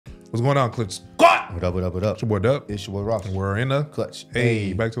What's going on, Clutch? Squat! What up, what up, what up? It's your boy Dub. It's your boy Rock. We're in the Clutch.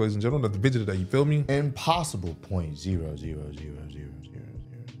 Hey, back to ladies and gentlemen, another video today. You feel me? Impossible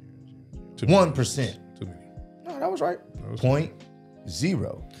 0.0000001%. Too many. No, that was right. That was Point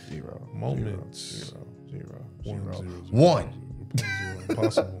zero moments. Zero. 1.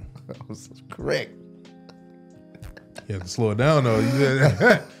 Impossible. That was correct. You have to slow it down though.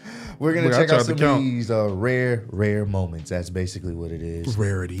 We're gonna Look, check I out tried to some of count. these rare moments. That's basically what it is.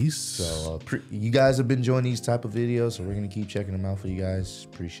 Rarities. So you guys have been enjoying these type of videos, so we're gonna keep checking them out for you guys.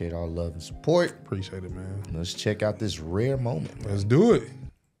 Appreciate all the love and support. Appreciate it, man. Let's check out this rare moment. Let's do it.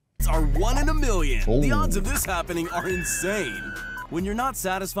 Are 1 in a million. Oh. The odds of this happening are insane. When you're not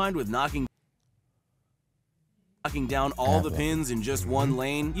satisfied with knocking down all the pins in just one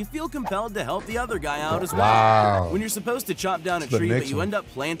lane, you feel compelled to help the other guy out as well. Wow. When you're supposed to chop down a The tree, but next you one. end up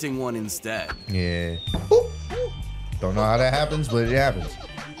planting one instead. Yeah. Don't know how that happens, but it happens.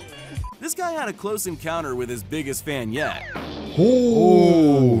 This guy had a close encounter with his biggest fan yet.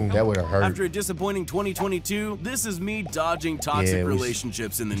 Ooh. That would have hurt. After a disappointing 2022, this is me dodging toxic Yeah,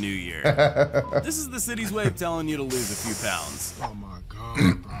 relationships in the new year. This is the city's way of telling you to lose a few pounds. Oh my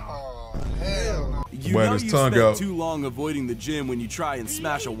God, bro. Oh, hell no. You Wet know his you tongue spent out. too long avoiding the gym when you try and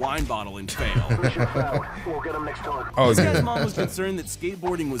smash a wine bottle and fail. Oh This guy's yeah. mom was concerned that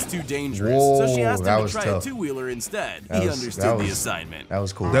skateboarding was too dangerous, Whoa, so she asked that him to was try tough. a two-wheeler instead. That He was- understood that the was- assignment. That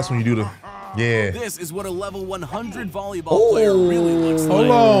was cool. That's when you do the. Yeah. This is what a level 100 volleyball player really looks Hold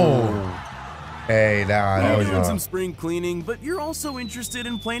like. on. Hey, nah, that You're was doing some spring cleaning, but you're also interested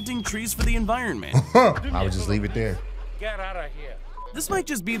in planting trees for the environment. I would just leave it there. Get out of here. This might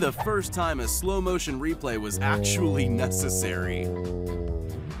just be the first time a slow-motion replay was actually necessary.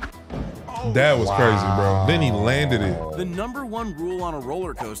 That was crazy, bro. Then he landed it. The #1 rule on a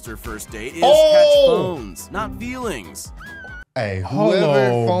roller coaster first date is Oh! catch phones, not feelings. Hey, Hold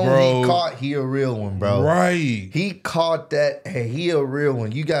whoever on, phone bro. he caught, he a real one, bro. Right. He caught that. Hey, he a real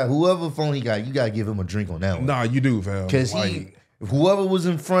one. You got whoever phone he got, you gotta give him a drink on that one. Nah, you do, fam. Cause whoever was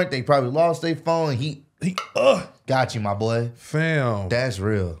in front, they probably lost their phone. He got you, my boy. fam. That's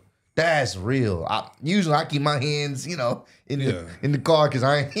real. That's real. Usually I keep my hands, in Yeah. the car because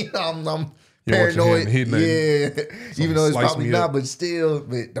I ain't, I'm You don't want your paranoid. hand hitting Yeah, even though it's slice probably me not, up. but still,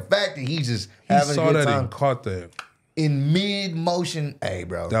 but the fact that he's just He having saw a good that time and caught that. in mid motion. Hey,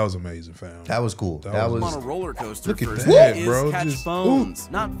 bro, That was amazing, fam. that was cool. that That was- was On a roller coaster Look at first that, date bro. is catch Just- phones,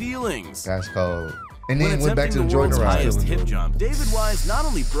 not feelings. that's cold. And When then went back to attempting enjoying the the world's ride. highest hip jump, David Wise not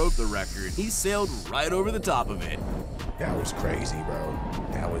only broke the record, he sailed right over the top of it. That was crazy, bro.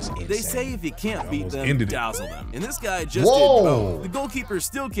 That was insane. They say if you can't beat almost them, ended it. dazzle them. And this guy just Whoa. did both. The goalkeeper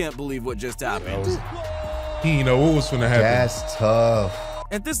still can't believe what just happened. He didn't know what was finna happen. That's tough.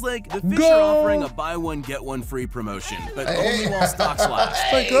 At this lake, the fish Go. are offering a buy one, get one free promotion, but only while stocks last.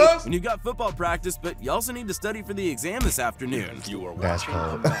 Like us? When you've got football practice, but you also need to study for the exam this afternoon. That's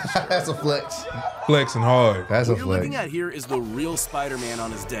cold. That's a flex. Flexing hard. That's a What you're flex. looking at here is the real Spider-Man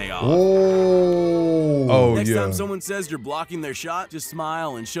on his day off. Whoa. Oh, Next yeah. time someone says you're blocking their shot, just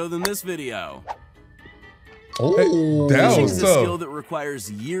smile and show them this video. Oh. That Fishing was is a skill tough. that requires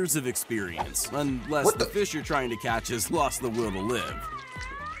years of experience, unless the fish you're trying to catch has lost the will to live.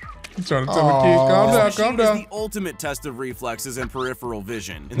 You trying to tell the kid, calm down, Fishing calm is down. the ultimate test of reflexes and peripheral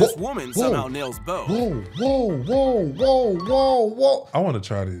vision, and this woman somehow nails both. Whoa. I want to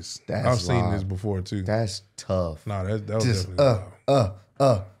try this. That's I've seen wild. this before too. That's tough. Nah, that was Just definitely wild.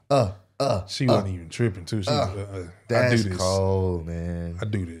 She wasn't even tripping too. She was, I do That's this. cold, man. I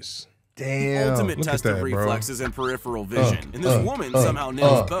do this. Damn. Ultimate Look at test of that, bro. reflexes and peripheral vision, and this woman somehow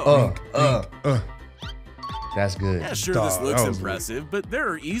nails both. That's good. Yeah, sure, Dog, this looks that was impressive, but there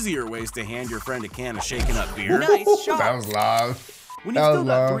are easier ways to hand your friend a can of shaken up beer. That was live. When That you've was still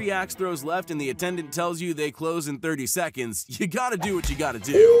got loud. 3 axe throws left and the attendant tells you they close in 30 seconds, you gotta do what you gotta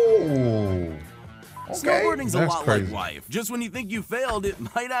do. Ooh. Okay. Snowboarding's a That's lot crazy. like life. Just when you think you failed, it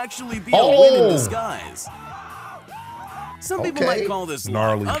might actually be a win in disguise. Some people Okay. might call this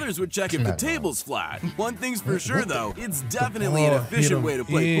Gnarly. luck. Others would check if the not table's flat. One thing's for sure, though, it's definitely an ball hit efficient him way to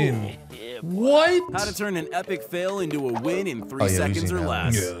play in. pool. What? How to turn an epic fail into a win in 3 Oh, yeah, we've seconds seen or that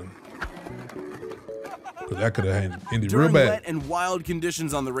one. less. Yeah. But that could have ended During real wet bad. and wild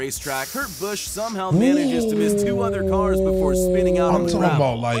conditions on the racetrack, Kurt Busch somehow manages to miss 2 other cars before spinning out on I'm the talking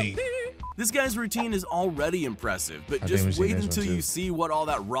gravel. about like This guy's routine is already impressive, but I think we've just seen wait this until one, you too. see what all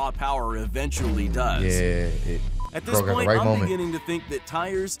that raw power eventually does. Yeah. It At this broke at point, the right I'm moment. beginning to think that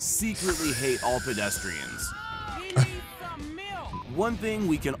tires secretly hate all pedestrians. One thing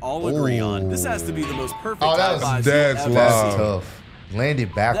we can all agree on, this has to be the most perfect Oh, that high was- five that's you'll ever loud. see. That's tough.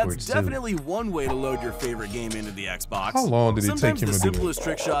 Landed backwards, That's definitely one way to load your favorite game into the Xbox. How long did it take him to do Sometimes the that? simplest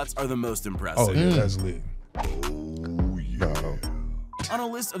trick shots are the most impressive. Oh, yeah, that's lit. Bro. On a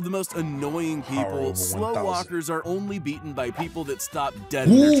list of the most annoying people, Horrible slow 1000. walkers are only beaten by people that stop dead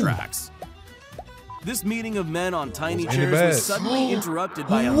in their tracks. This meeting of men on tiny Ain't it chairs bad? was suddenly interrupted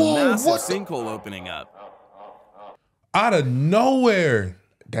by a Whoa, massive what the- sinkhole opening up. Out of nowhere.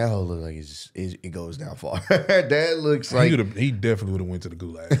 That hole looks like it goes down far. That looks like He definitely would have went to the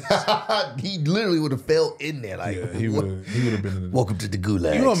gulag. he literally would have fell in there. Like, Yeah, he would have been in the. welcome to the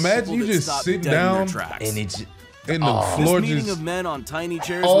gulag. You imagine People you that just stop sit dead in their down tracks. and it's and the Oh. This floor meeting just. of men on tiny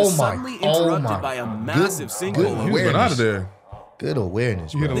chairs Oh was my- suddenly oh interrupted my by a good- massive good sinkhole. He opening. was been out of there. good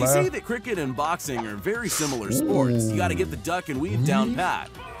awareness, You bro. hit a They laugh. say that cricket and boxing are very similar sports. You got to get the duck and weave down pat.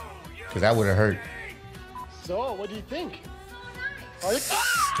 Because that would have hurt. So, what do you think? Are you...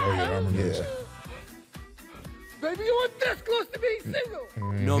 Oh yeah, I remember Yeah. this. Baby, you were this close to being single.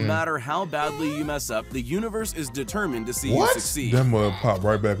 No matter how badly you mess up, the universe is determined to see What? you succeed. That mud popped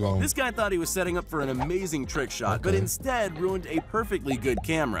right back on. This guy thought he was setting up for an amazing trick shot, but instead ruined a perfectly good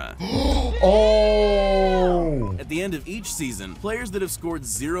camera. Oh, At the end of each season, players that have scored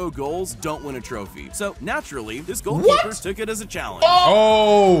 0 goals don't win a trophy. So naturally, this goalkeeper What? took it as a challenge.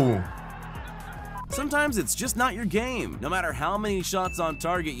 Oh, Sometimes it's just not your game. No matter how many shots on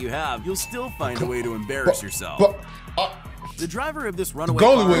target you have, you'll still find a way to embarrass yourself. but The driver of this runaway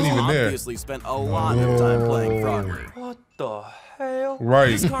goalie car wasn't even there. obviously spent a lot of time playing Frogger. right.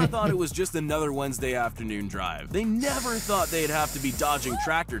 This car thought it was just another Wednesday afternoon drive. They never thought they'd have to be dodging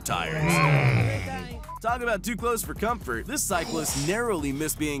tractor tires. Talk about too close for comfort. This cyclist narrowly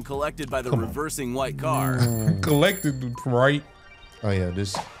missed being collected by the reversing white car. Collected right. oh yeah,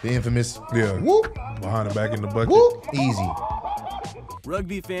 the infamous Yeah. whoop Behind the back in the bucket. whoop easy.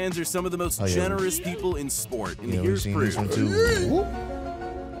 Rugby fans are some of the most Oh, yeah. generous people in sport, and Yeah, we've here's seen proof. this one too. Whoop.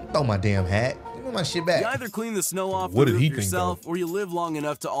 Throw my damn hat. Give me my shit back. You either clean the snow off What the did roof he think, yourself, or you live long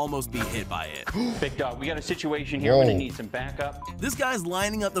enough to almost be hit by it. Big dog, we got a situation here. Whoa. We're gonna need some backup. This guy's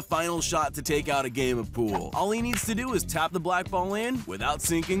lining up the final shot to take out a game of pool. All he needs to do is tap the black ball in without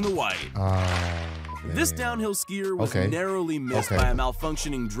sinking the white. This downhill skier was Okay. narrowly missed Okay. by a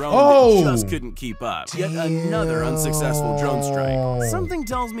malfunctioning drone Oh. that just couldn't keep up. Yet another unsuccessful drone Damn. strike. Something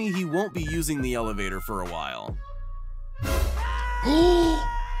tells me he won't be using the elevator for a while.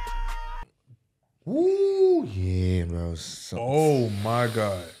 Ooh, yeah, bro. So, Oh my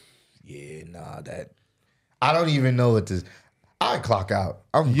God. yeah, nah, that. I don't even know what this. I clock out.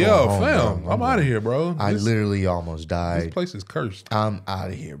 I'm Yo, going home, fam, bro. I'm out of here, bro. I This, literally almost this died. place is cursed. I'm out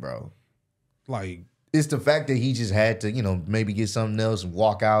of here, bro. Like, It's the fact that he just had to, maybe get something else and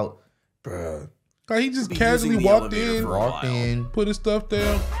walk out, bruh. he just Be casually using the walked elevator in, for a Walked while. in. put his stuff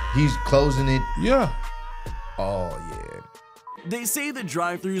down. He's closing it. Yeah. Oh yeah. They say that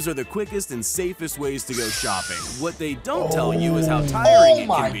drive-thrus are the quickest and safest ways to go shopping. What they don't tell you is how tiring it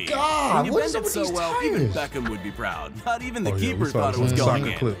my can be. God, When you what is bend up it with so these well, even tires? Beckham would be proud. Not even the Oh, yeah, keeper we saw thought it was some going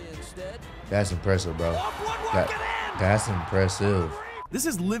soccer in. clip. That's impressive, bro. That's impressive. This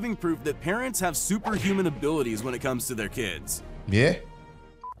is living proof that parents have superhuman abilities when it comes to their kids. Yeah.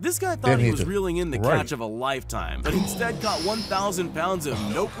 This guy thought Definitely he was hit the- reeling in the Right. catch of a lifetime, but instead caught 1,000 pounds of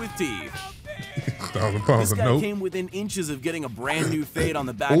nope with teeth. 1,000 pounds This of guy nope. came within inches of getting a brand new fade on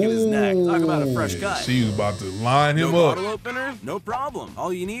the back of his neck. Talk about a fresh cut. She was about to line No him bottle up. opener? No problem.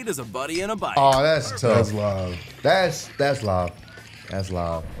 All you need is a buddy and a bike. Oh, that's tough. That's live. That's live. That's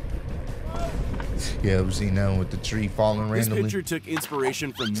live. Yeah, we've seen that one with the tree falling This randomly. picture took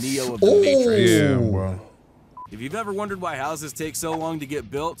inspiration from Neo of the Ooh. Matrix. Yeah, bro. If you've ever wondered why houses take so long to get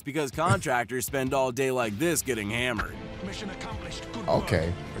built, it's because contractors spend all day like this getting hammered.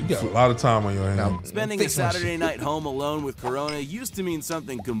 Okay. You got a lot of time on your hands. Now, Spending a fix my Saturday shit. night home alone with Corona used to mean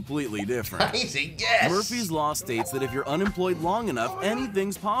something completely different. He said yes. Murphy's Law states that if you're unemployed long enough,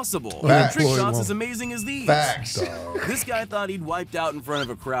 anything's possible. Facts. Trick shots as amazing as these. Facts. This guy thought he'd wiped out in front of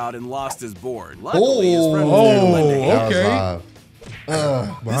a crowd and lost his board. Luckily, his friend was Oh, there to lend a hand. that was okay. live.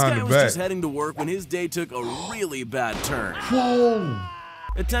 This Behind guy the was back. just heading to work when his day took a really bad turn. Whoa.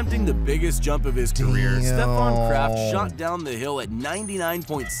 Attempting the biggest jump of his career, Damn. Stefan Kraft shot down the hill at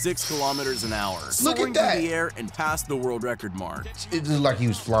 99.6 kilometers an hour, Look at soaring that. through the air and passed the world record mark. It just like he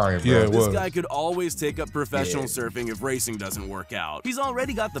was flying, bro. Yeah, it This was. guy could always take up professional Yeah. surfing if racing doesn't work out. He's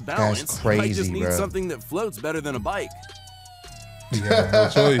already got the balance. He might crazy, just need bro. something that floats better than a bike. No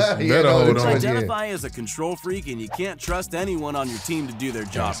choice. You better no hold choice. on. Identify as a control freak, and you can't trust anyone on your team to do their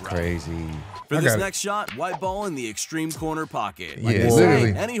job That's right. crazy. For I this got it. next shot, white ball in the extreme corner pocket. Like Yeah, they say,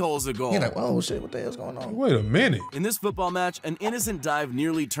 literally. any hole's a goal. You're like, oh shit, what the hell's going on? Wait a minute. In this football match, an innocent dive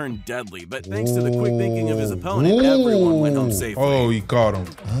nearly turned deadly, but thanks to the quick thinking of his opponent, everyone went home safely. Oh, he caught him.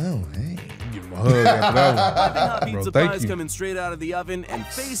 Oh, hey. Give him a hug after that one. Piping hot Bro, pizza thank pies you. coming straight out of the oven, and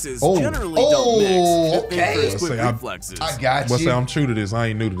faces Oh. generally Oh, don't mix. okay. For his quick Say, I'm- reflexes. I got But you. say I'm true to this. I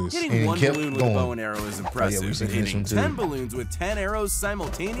ain't new to this. Hitting And one kept balloon with going. a bow and arrow is impressive. we've seen but this hitting one too. 10 balloons with 10 arrows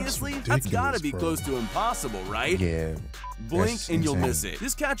simultaneously? That's ridiculous, gotta be bro. close to impossible, right? Yeah. Blink That's and you'll insane. miss it.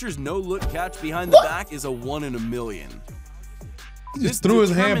 This catcher's no-look catch behind the back is a 1 in a million. He just threw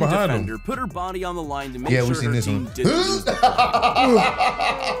his hand determined behind defender him. put her body on the line to make Yeah, sure we've seen her this team one. didn't lose the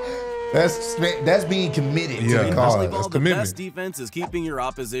That's being committed Yeah. to the In cause. volleyball, the commitment. best defense is keeping your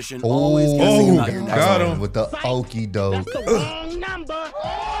opposition always guessing Oh, about your next got move. him. With the okie doke. That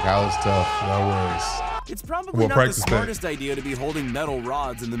was tough. That was. It's probably Well, not the practice that. smartest idea to be holding metal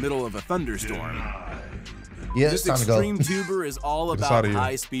rods in the middle of a thunderstorm. Yeah, This it's time to go. extreme tuber is all Get us about outta here.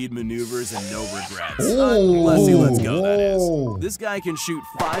 high-speed maneuvers and no regrets. Ooh. Let's go, that Ooh. is. This guy can shoot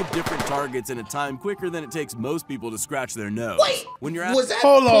 5 different targets in a time quicker than it takes most people to scratch their nose. Wait, when you're was that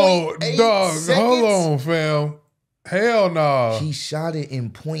Hold on, 0.8 dog. seconds? Hold on, fam. Hell no. He shot it in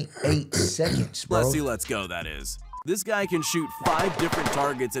 0.8 seconds, bro. let's go, that is. This guy can shoot 5 different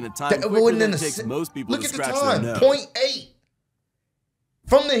targets in a time That quicker wasn't than in it a takes se- most people Look to at the scratch time, their nose. 0.8.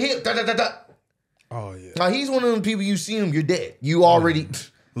 From the hip, da da da da. Oh yeah. Now he's one of them people. You see him, you're dead. You already,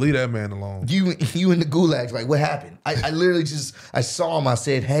 Leave that man alone. you in the gulags. Like, what happened? I literally just, I saw him. I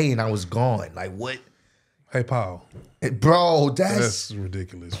said, hey, and I was gone. Like, what, Hey, Paul. bro? That's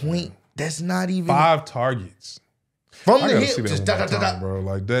ridiculous. point. man. That's not even 5 targets. from I the gotta hip. see that Just one da more da da time, da. bro.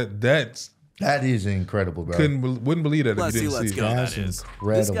 Like that. That is incredible, bro. Wouldn't believe that if Let's you see, didn't let's see go, it. That's that is. This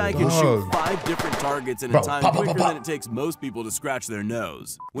incredible, guy can dog. shoot 5 different targets in Bro, a time pop, pop, quicker pop, than it takes most people to scratch their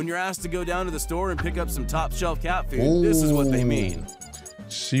nose. When you're asked to go down to the store and pick up some top shelf cat food, this is what they mean.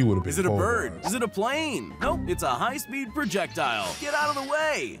 She would have been. Is it a bird? pulverized. Is it a plane? Nope, it's a high-speed projectile. Get out of the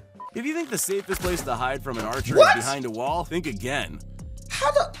way. If you think the safest place to hide from an archer What? is behind a wall, think again. How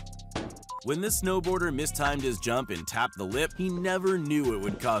the? When this snowboarder mistimed his jump and tapped the lip, he never knew it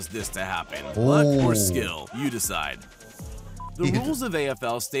would cause this to happen. Luck or Ooh. skill, you decide. The rules of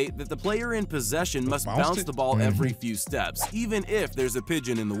AFL state that the player in possession must Bounced bounce it? the ball every few steps, even if there's a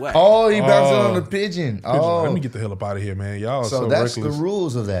pigeon in the way. Oh, he bounced it Oh. on the pigeon. Let Oh, me get the hell up out of here, man. Y'all are so so that's reckless. the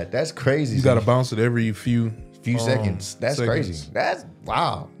rules of that. That's crazy. You got to bounce it every few seconds. That's seconds. crazy. That's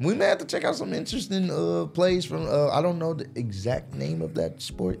wow. We may have to check out some interesting plays from. I don't know the exact name of that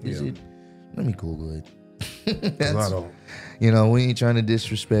sport. Is it? Let me Google it. I don't. You know, we ain't trying to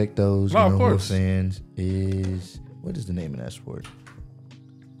disrespect those. No, you of know, who are course. fans. What is the name of that sport?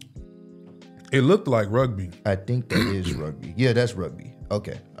 It looked like rugby. I think that is rugby. Yeah, that's rugby.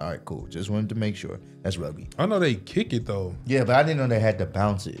 Okay. All right, cool. Just wanted to make sure. That's rugby. I know they kick it though. Yeah, but I didn't know they had to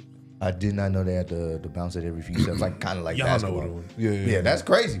bounce it. I did not know they had to bounce it every few steps, like kind of like Y'all know basketball. what it was. Yeah. Yeah, that's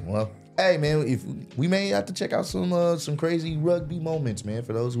crazy. Well, hey man, if we may have to check out some crazy rugby moments, man.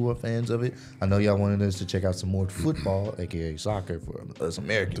 For those who are fans of it, I know y'all wanted us to check out some more football, aka soccer, for us They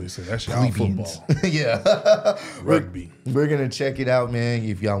Americans. said that's y'all Plebeians. football. Yeah, Rugby. We're gonna check it out, man.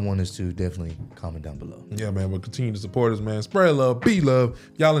 If y'all want us to, definitely comment down below. Yeah, man. But continue to support us, man. Spread love, be love.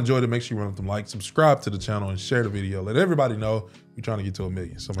 If y'all enjoyed it, make sure you run up them likes, subscribe to the channel, and share the video. Let everybody know we're trying to get to 1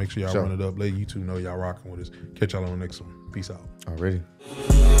 million. So make sure y'all Sure. run it up. Let YouTube know y'all rocking with us. Catch y'all on the next one. Peace out. Already.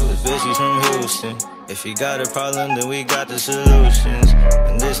 Bitch, she's from Houston. If you got a problem, then we got the solutions.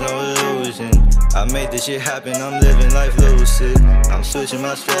 And there's no illusion. I made this shit happen, I'm living life lucid. I'm switching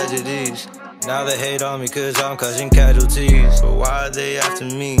my strategies. Now they hate on me cause I'm causing casualties. But why are they after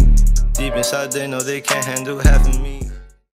me? Deep inside they know they can't handle half of me.